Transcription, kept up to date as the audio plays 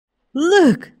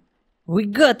Look! We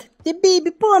got the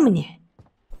baby Pomni!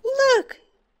 Look!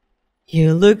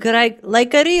 You look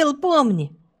like a real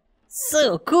Pomni!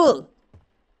 So cool!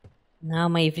 Now,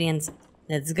 my friends,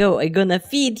 let's go. I'm gonna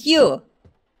feed you!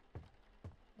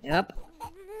 Yup.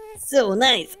 So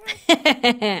nice!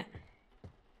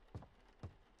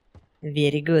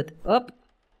 Very good. Up.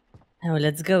 Now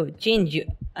let's go change you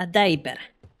a diaper.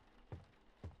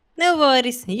 No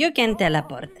worries, you can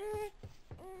teleport.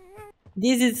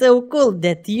 This is so cool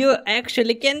that you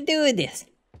actually can do this.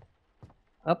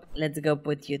 Up, let's go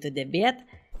put you to the bed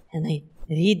and I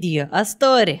read you a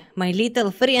story, my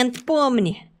little friend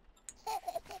Pomni.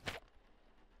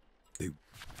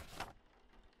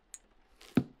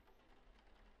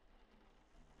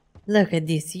 Look at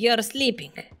this, you're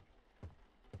sleeping.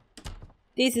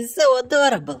 This is so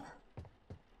adorable.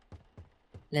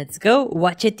 Let's go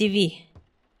watch a TV.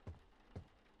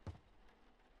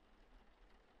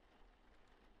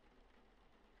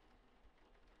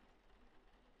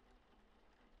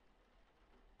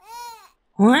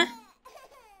 Huh?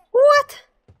 What?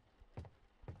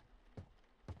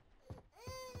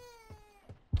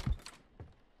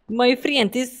 My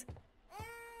friend is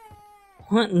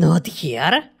not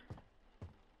here?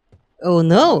 Oh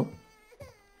no!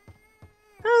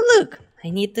 Oh look, I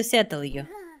need to settle you.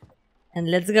 And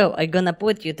let's go, I'm gonna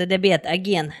put you to the bed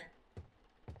again.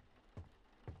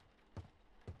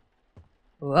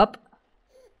 Whoop.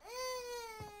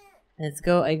 Let's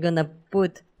go, I'm gonna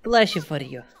put plushie for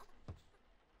you.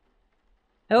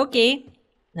 Okay,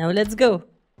 now let's go.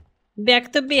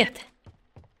 Back to bed.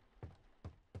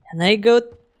 And I go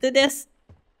to this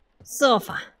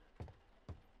sofa.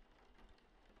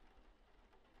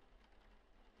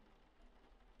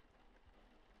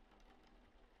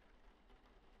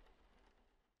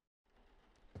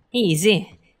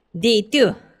 Easy. Day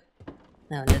 2.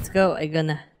 Now let's go. I'm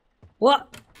gonna... What?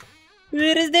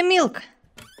 Where is the milk?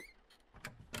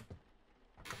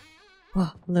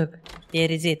 Oh, look. There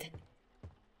is it.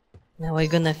 Now I'm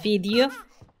gonna feed you.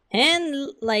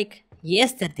 And like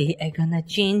yesterday, I'm gonna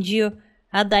change you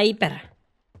a diaper.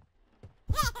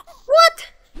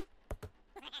 What?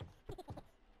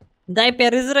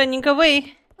 Diaper is running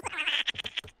away.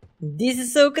 This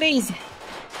is so crazy.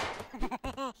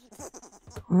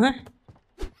 Huh?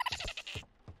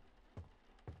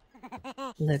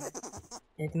 Look,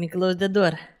 let me close the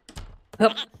door.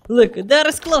 Oh, look, the door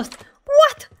is closed.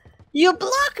 What? You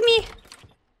block me?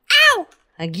 Ow!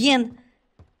 Again?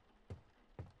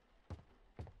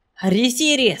 Are you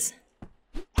serious?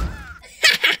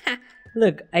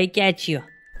 Look, I catch you.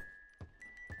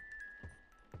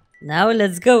 Now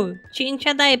let's go change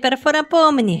a diaper for a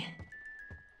Pomni.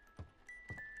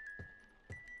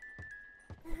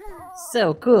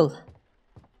 So cool.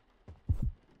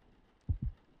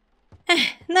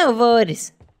 No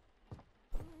worries.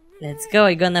 Let's go,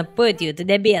 I'm gonna put you to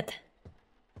the bed.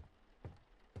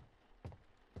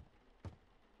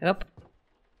 Up.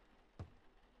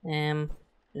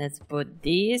 Let's put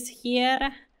this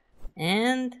here.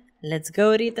 And let's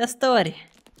go read a story.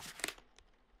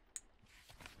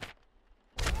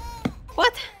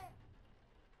 What?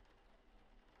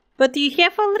 But you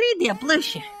have already a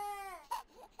plushie.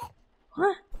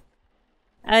 Huh?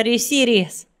 Are you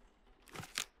serious?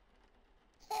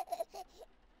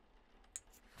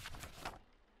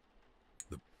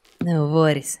 No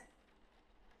worries.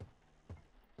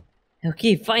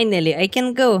 Okay, finally I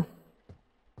can go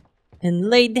and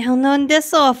lay down on the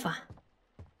sofa.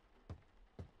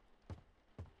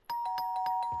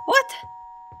 What?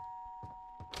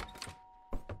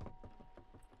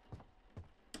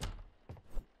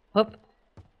 Hop.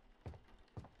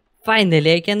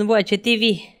 Finally I can watch a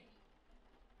TV.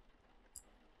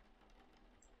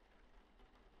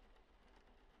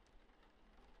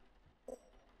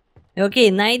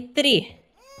 Okay, night 3.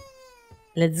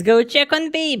 Let's go check on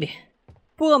baby.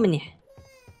 Pomni.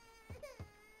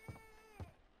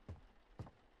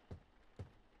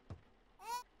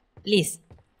 Please.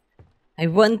 I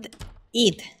want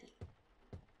eat.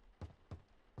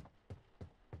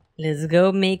 Let's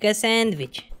go make a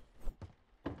sandwich.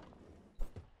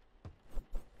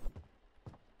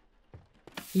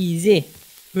 Easy.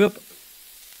 Whoop.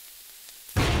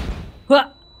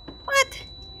 What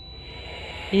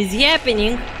is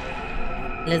happening?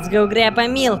 Let's go grab a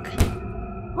milk.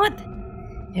 What?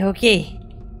 Okay.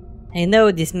 I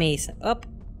know this maze. Up.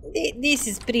 This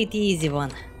is pretty easy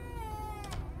one.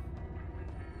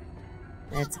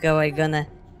 Let's go. I'm gonna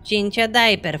change a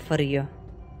diaper for you.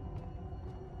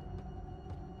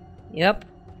 Yup.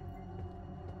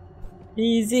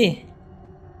 Easy.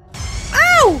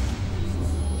 Ow!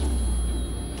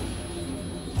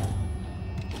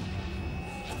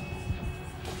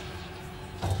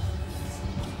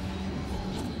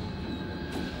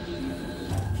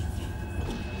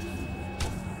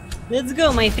 Let's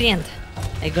go, my friend.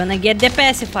 I'm gonna get the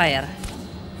pacifier.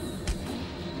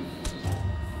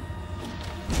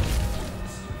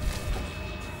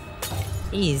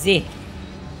 Easy.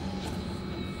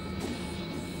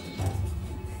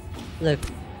 Look.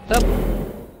 Up.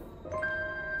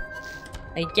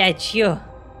 I catch you.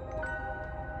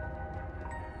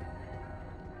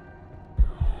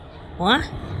 What?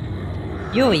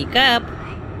 You wake up.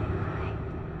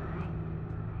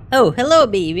 Oh, hello,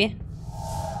 baby.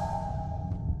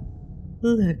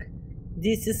 Look,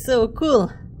 this is so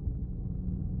cool.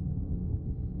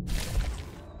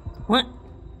 What?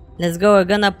 Let's go, we're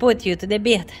gonna put you to the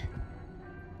bed.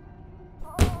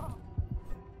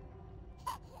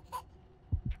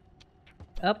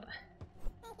 Up.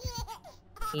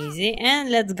 Easy,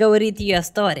 and let's go read you a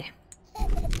story.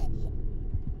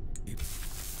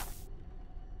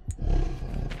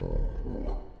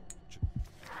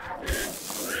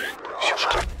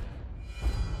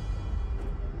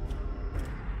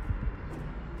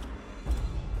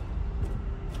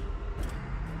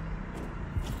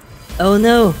 Oh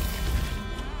no!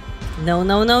 No,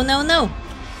 no, no, no, no!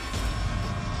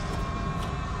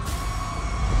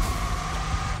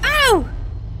 Ow!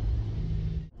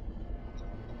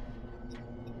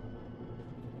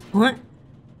 What?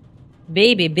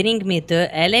 Baby, bring me to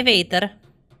elevator.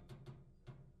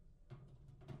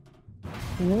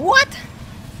 What?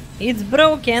 It's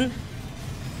broken.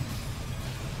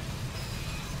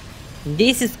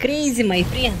 This is crazy, my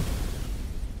friend.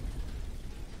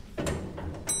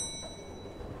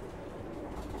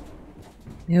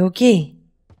 Okay.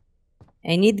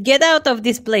 I need to get out of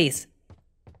this place.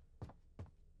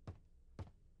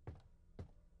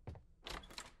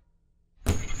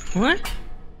 Huh?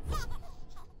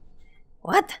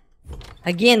 What?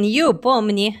 Again you,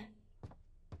 POMNI.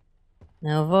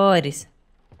 No worries.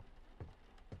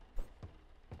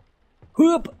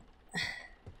 Whoop!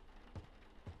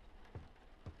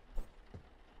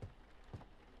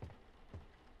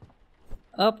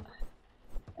 Up.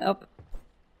 Up.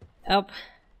 Up.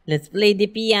 Let's play the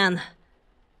piano.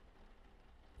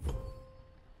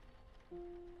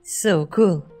 So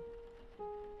cool.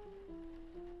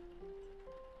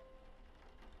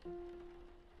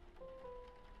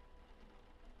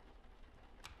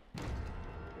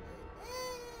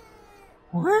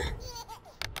 What?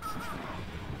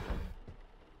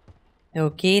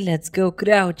 Okay, let's go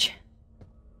crouch.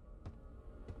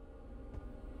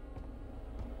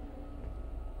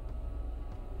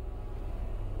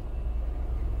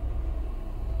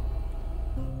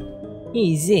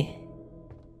 Easy.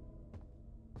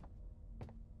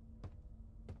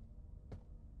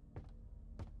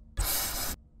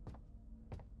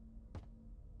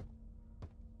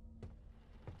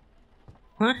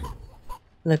 Huh?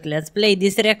 Look, let's play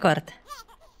this record.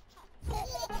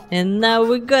 And now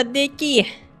we got the key.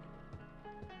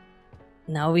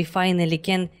 Now we finally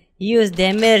can use the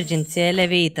emergency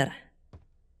elevator.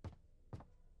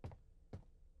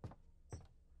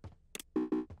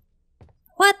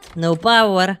 What? No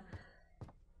power?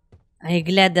 I'm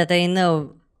glad that I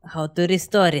know how to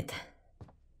restore it.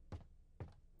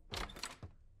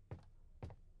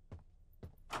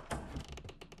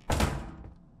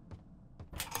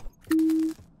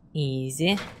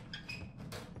 Easy.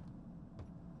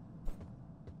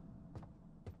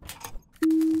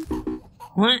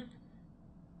 What?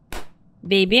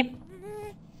 Baby,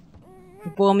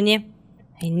 POMNI,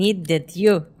 I need that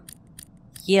you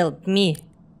help me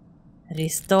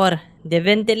restore the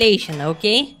ventilation,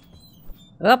 okay?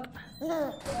 Up.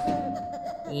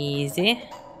 Easy.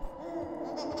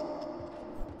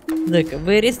 Look,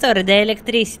 we restored the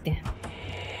electricity.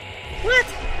 What?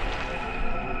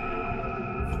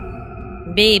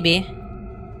 Baby,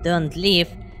 don't leave,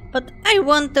 but I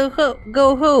want to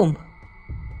go home.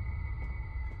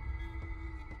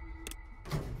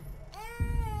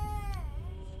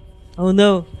 Oh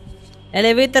no,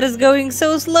 elevator is going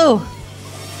so slow.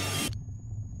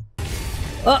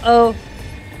 Uh-oh.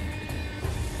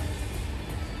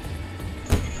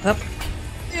 Up.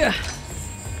 Yeah.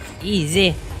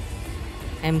 Easy.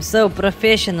 I'm so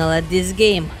professional at this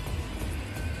game.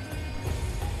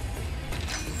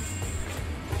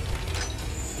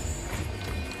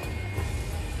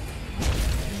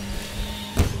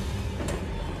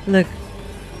 Look.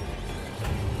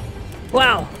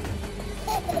 Wow.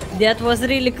 That was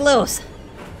really close.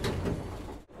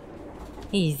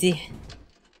 Easy.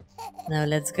 Now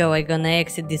let's go. I'm gonna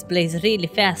exit this place really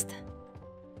fast.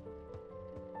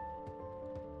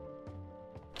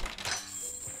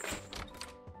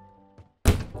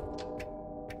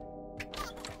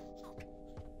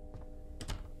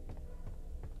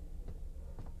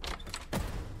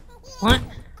 What?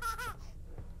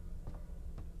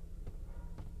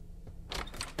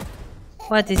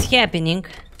 What is happening?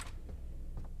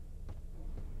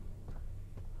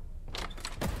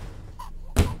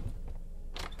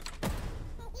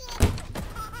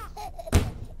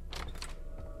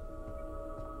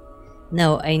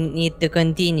 No, I need to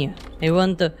continue. I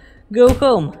want to go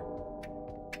home.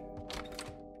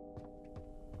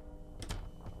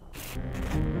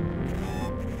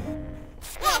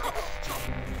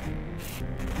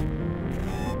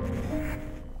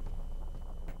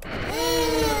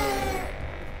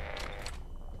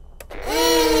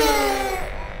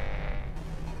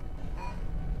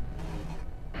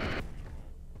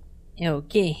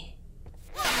 Okay.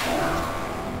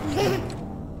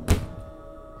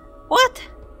 What?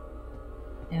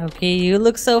 Okay, you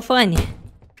look so funny.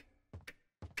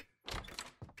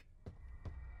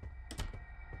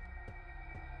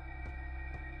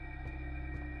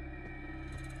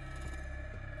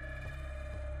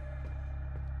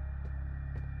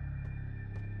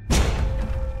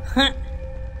 Huh?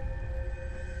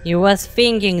 You was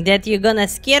thinking that you gonna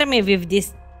scare me with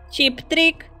this cheap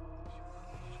trick?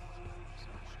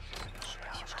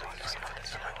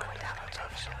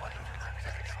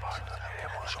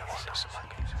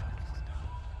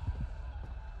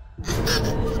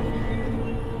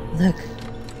 Look.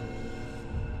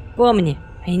 Помни,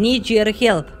 I need your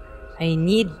help. I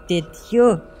need that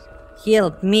you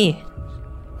help me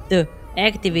to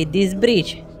activate this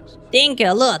bridge. Thank you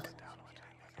a lot.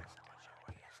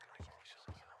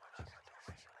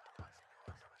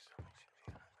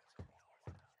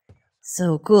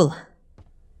 So cool.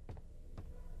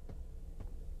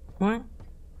 What?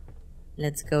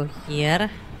 Let's go here.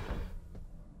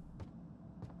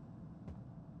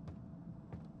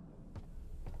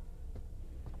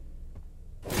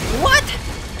 What?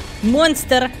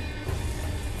 Monster!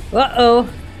 Uh-oh.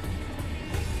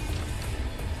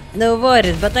 No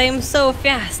worries, but I am so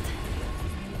fast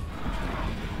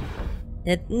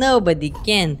that nobody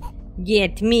can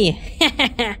get me.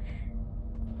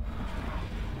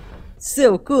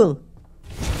 So cool.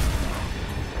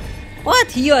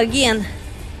 What? You again?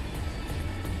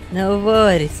 No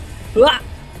worries. Ah!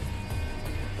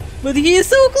 But he is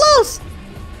so close.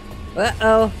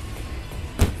 Uh-oh.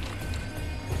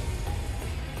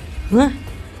 Huh?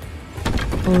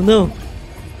 Oh no.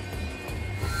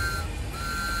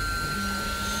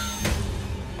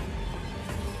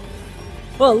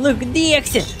 Oh, look, the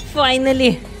exit!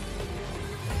 Finally!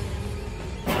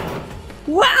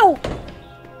 Wow!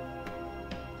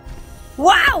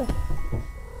 Wow!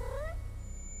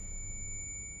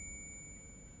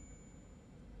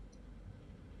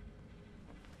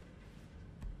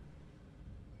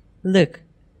 Look,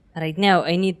 right now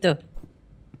I need to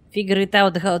figure it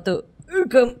out how to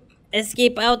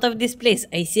escape out of this place.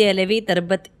 I see elevator,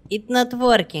 but it's not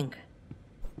working.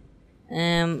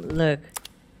 Look.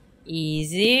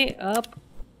 Easy, up,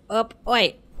 up,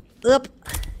 oi, up.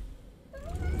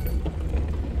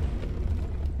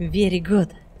 Very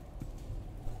good.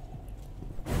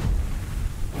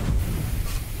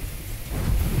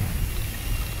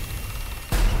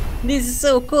 This is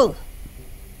so cool.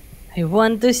 I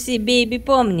want to see baby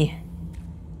Pomni.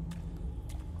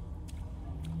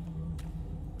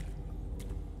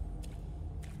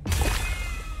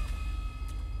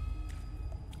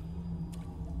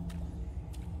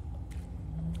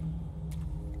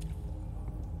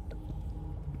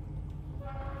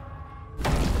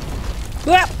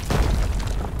 Whoa!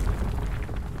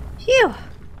 Phew!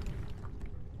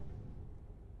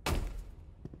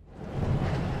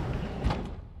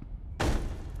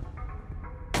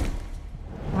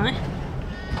 What?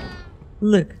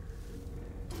 Look.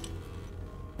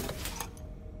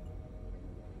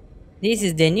 This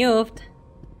is the Nuft.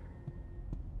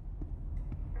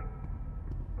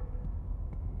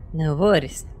 No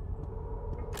worries.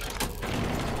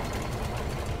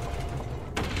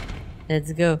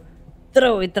 Let's go.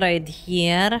 Throw it right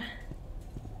here.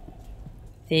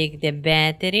 Take the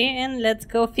battery and let's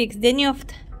go fix the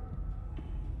Nuft.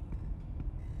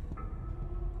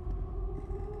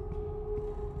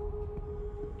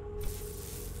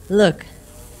 Look.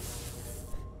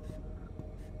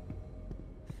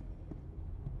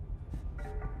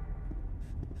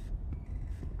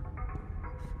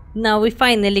 Now we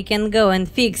finally can go and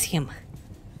fix him.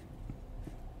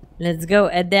 Let's go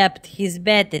adapt his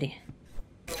battery.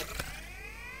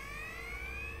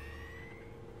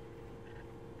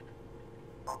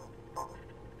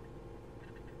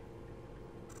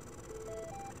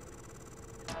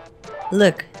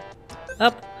 Look.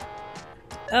 Up.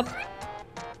 Up.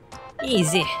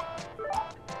 Easy.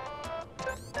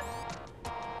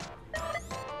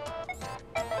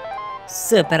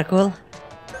 Super cool.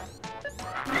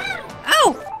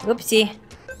 Ow! Oopsie.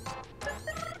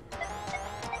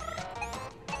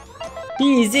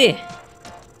 Easy.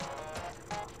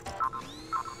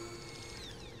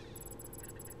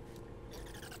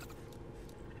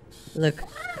 Look,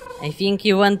 I think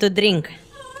you want to drink.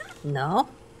 No?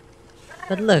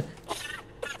 But look.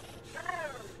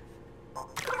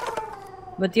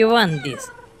 But you want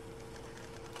this.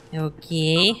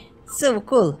 Okay. So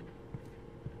cool.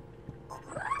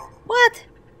 What?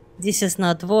 This is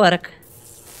not work.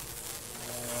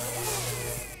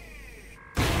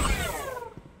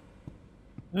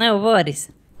 No worries.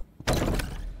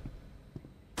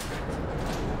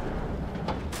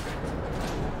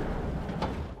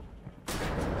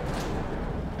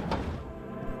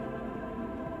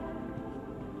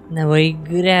 Now I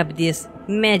grab this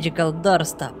magical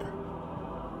doorstop.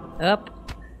 Up.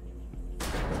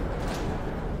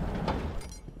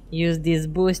 Use this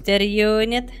booster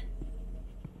unit.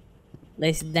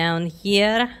 Place it down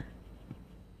here.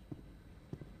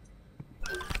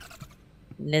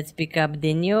 Let's pick up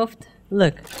the Nuft.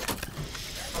 Look.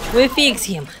 We fix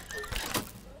him.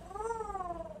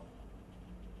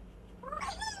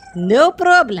 No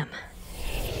problem.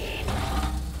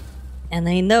 And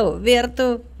I know where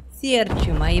to search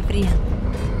you, my friend.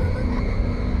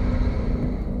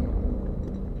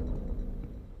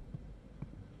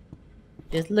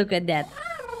 Just look at that.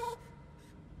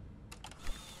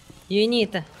 You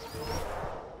need a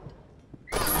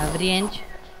wrench,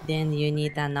 then you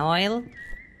need an oil,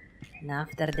 and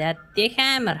after that the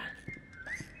hammer.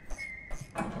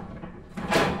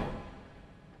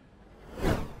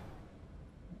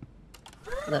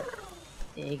 Look,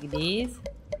 take this.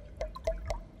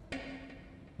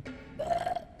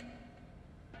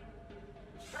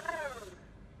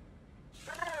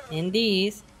 And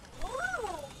these.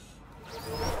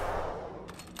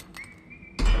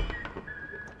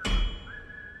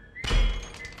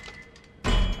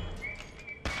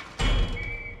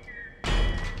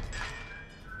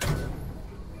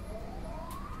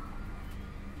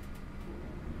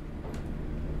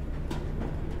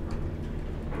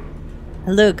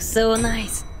 Looks so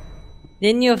nice.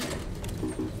 Then you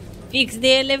fix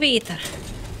the elevator.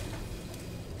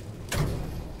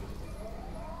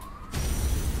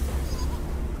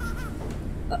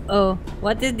 Uh-oh,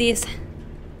 what is this?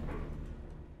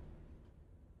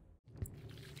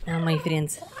 Now, my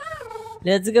friends,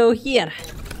 let's go here.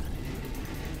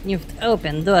 You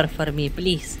open door for me,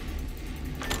 please.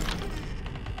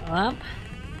 Up.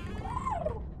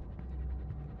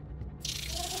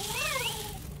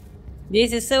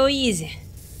 This is so easy.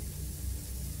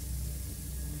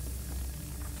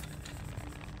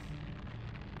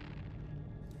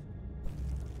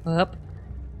 Up.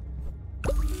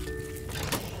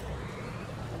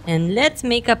 And let's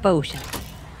make a potion.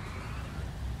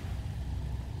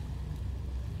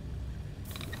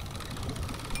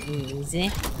 Easy.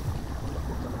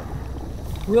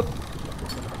 Whoop.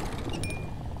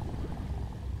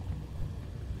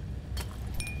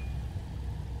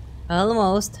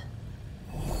 Almost.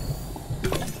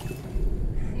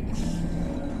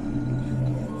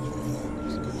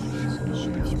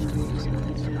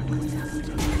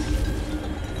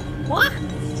 What?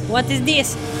 What is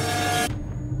this?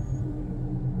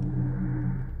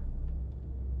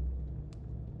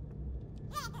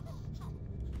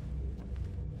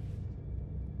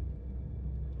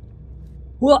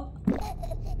 What?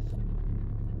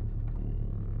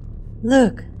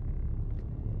 Look.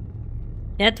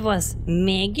 That was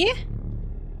Maggie?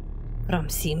 From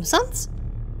Simpsons?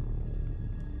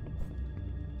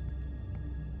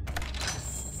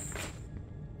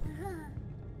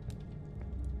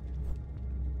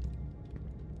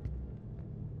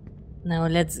 Now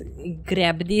let's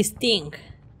grab this thing.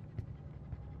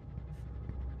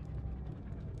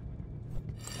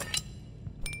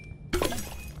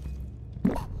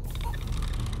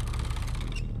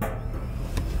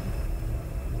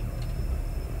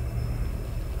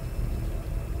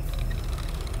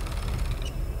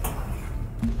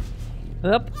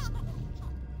 Up.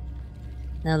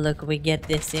 Now look, we get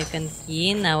the second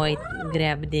key. Now I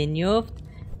grab the Nuft,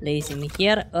 place him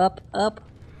here, up, up.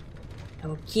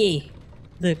 Okay.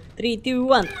 Look, 3, 2,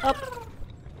 1, up.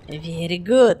 Very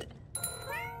good.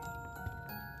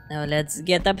 Now let's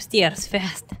get upstairs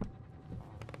fast.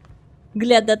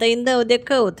 Glad that I know the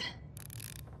code.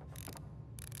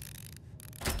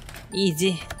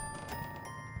 Easy.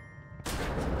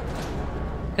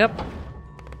 Up.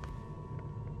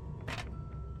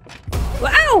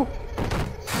 Wow!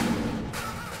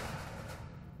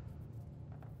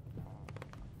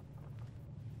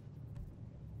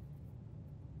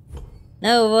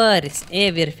 No worries,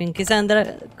 everything is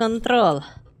under control.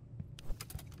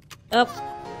 Up.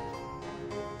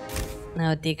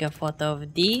 Now take a photo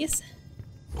of this.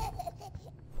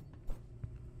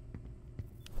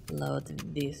 Load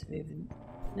this with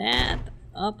that.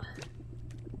 Up.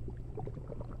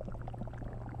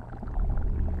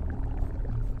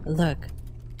 Look.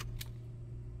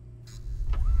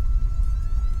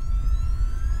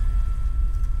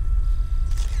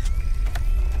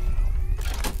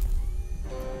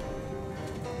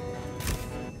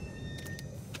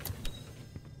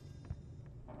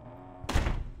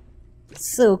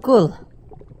 So cool.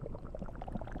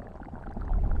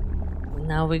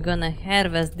 Now we're gonna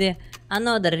harvest the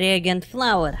another reagent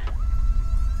flower.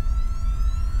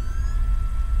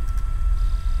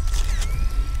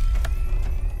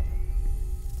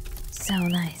 So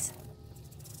nice.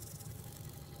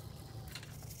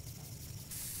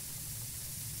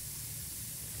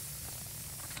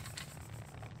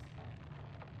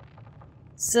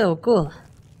 So cool.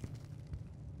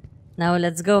 Now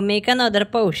let's go make another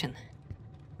potion.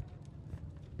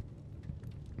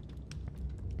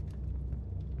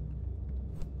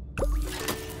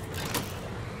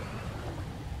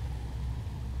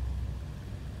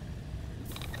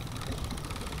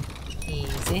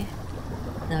 Easy.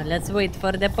 Now let's wait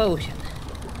for the potion.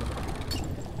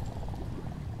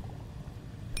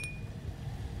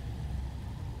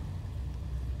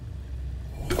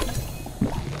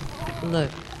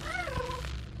 Look.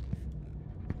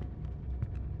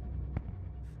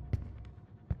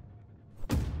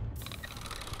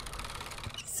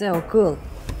 So cool.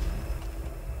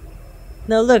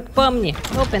 Now look, POMNI,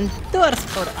 open doors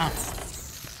for us.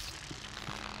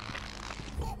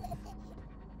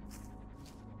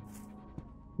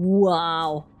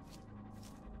 Wow.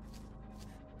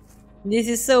 This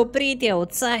is so pretty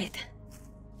outside.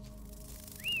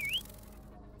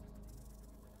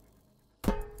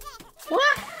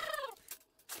 What?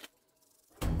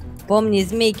 POMNI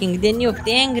is making the Nuft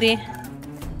angry.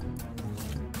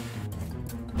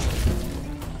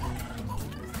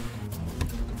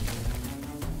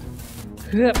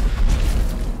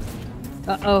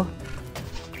 Uh-oh.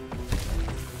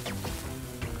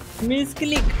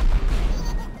 Misclick.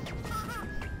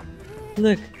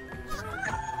 Look.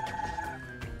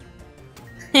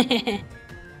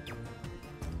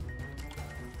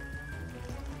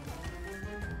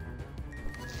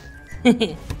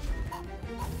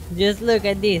 Just look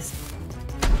at this.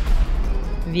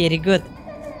 Very good.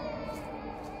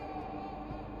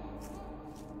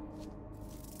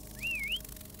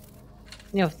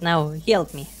 Now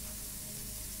help me.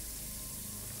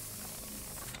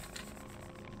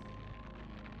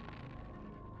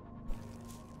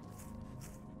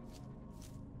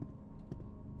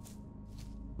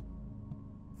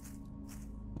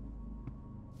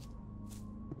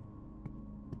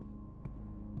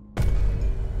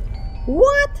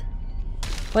 What?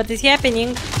 What is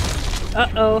happening?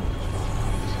 Uh-oh.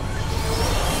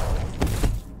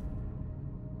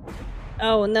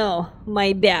 Oh no,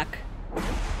 my back.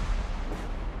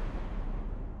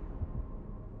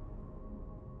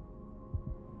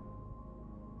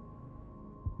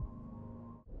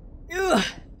 Ugh.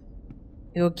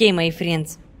 Okay, my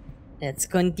friends. Let's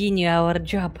continue our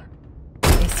job.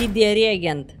 I see the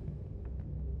reagent.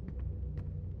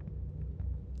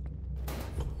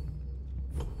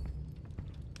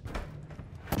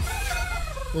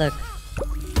 Look.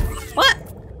 What?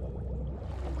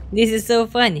 This is so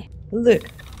funny. Look.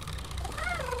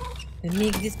 We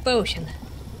make this potion.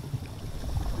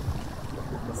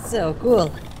 So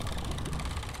cool.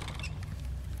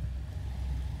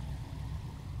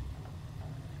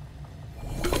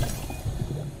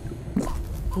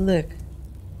 Look.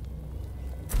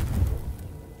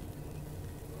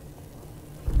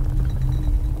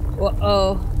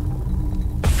 Uh-oh.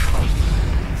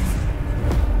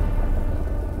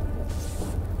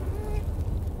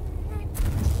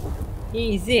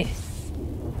 Easy.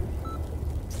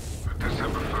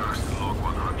 December 1st, log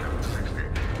 160.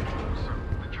 So,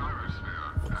 the gyrosphere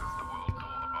and the world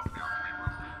door above the alchemy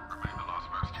room remain the last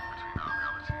vestige between our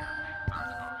reality and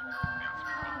that of the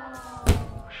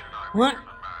unspeakable. Should I be What?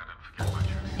 driven mad and forget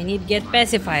my duty? I need get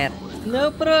pacifier.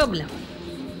 No problem.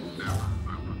 Never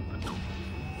open the door.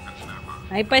 And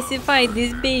never I pacified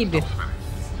this baby spinning.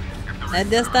 at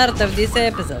the start of this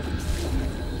episode.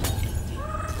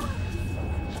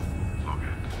 Log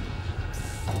it.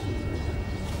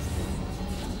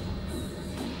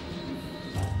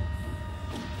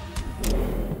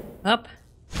 Up.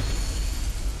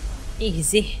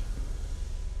 Easy.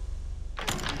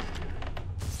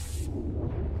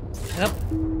 Up.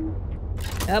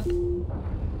 Up.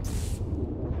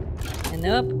 And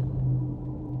up.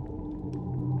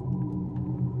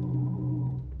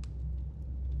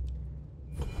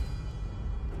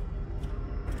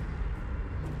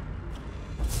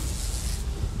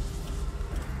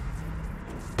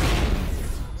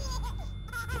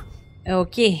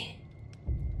 Okay.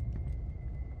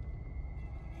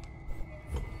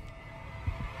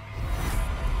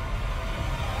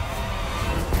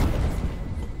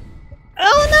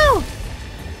 Oh no!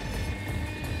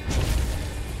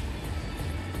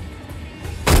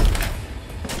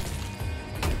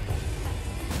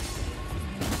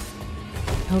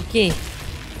 Okay.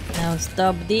 Now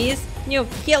stop this. You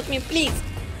help me, please.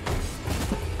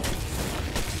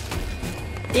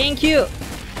 Thank you.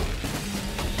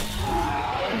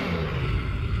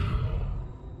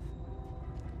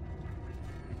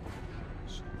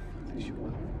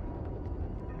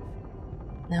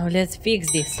 Now let's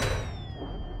fix this.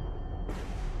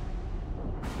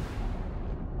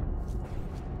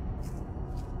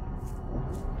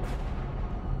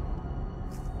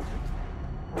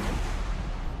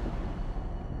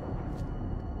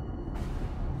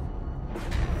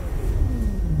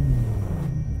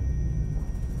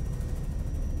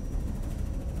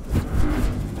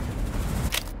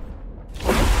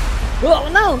 Oh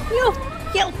no! You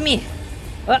help me!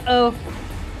 Uh-oh!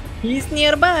 He's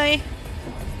nearby!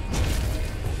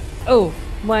 Oh,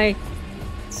 my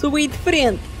sweet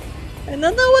friend! I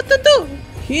don't know what to do!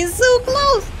 He's so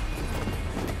close!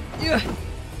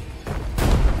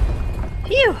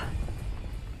 Phew!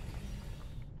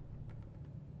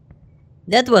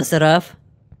 That was rough.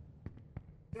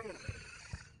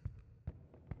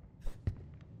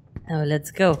 Now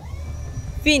let's go.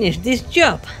 Finish this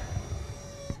job!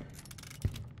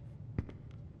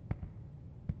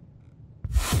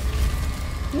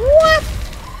 What?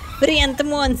 Friend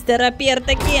monster appeared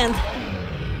again.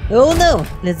 Oh no,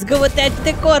 let's go attach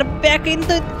the core back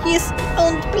into his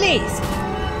own place.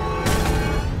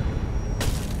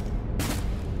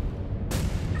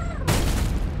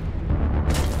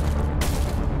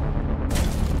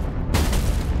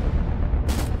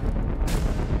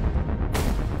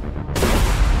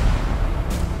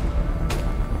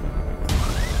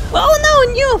 Oh no,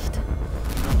 Newt!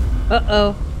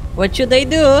 Uh-oh, what should I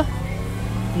do?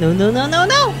 No, no, no, no,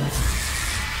 no!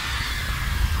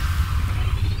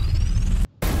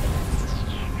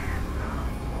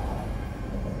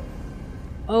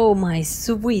 Oh my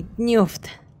sweet Newt.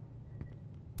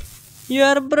 You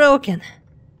are broken.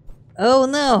 Oh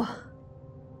no.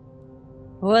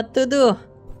 What to do?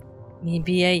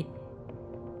 Maybe I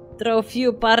throw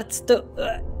few parts to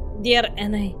there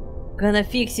and I gonna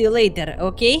fix you later,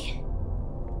 okay?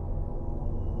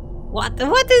 What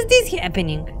is this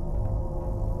happening?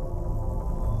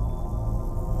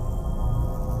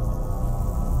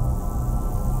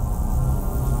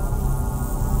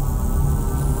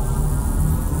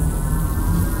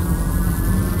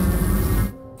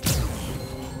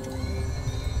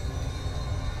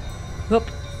 Hop,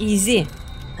 easy.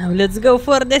 Now let's go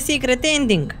for the secret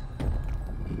ending.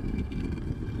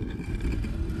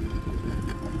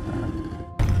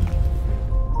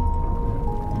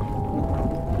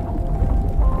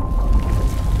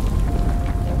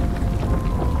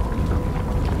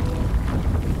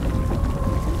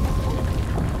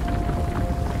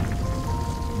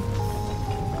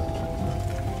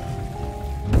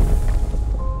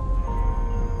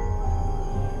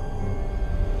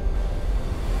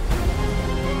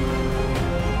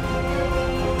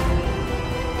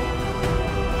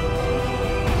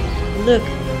 Look,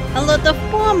 a lot of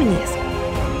POMNIs.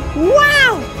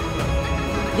 Wow!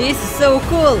 This is so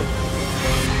cool.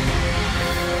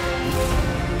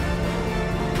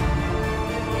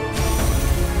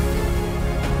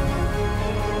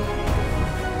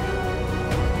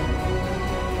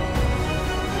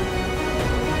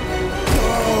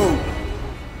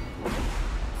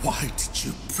 Why did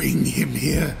you bring him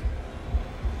here?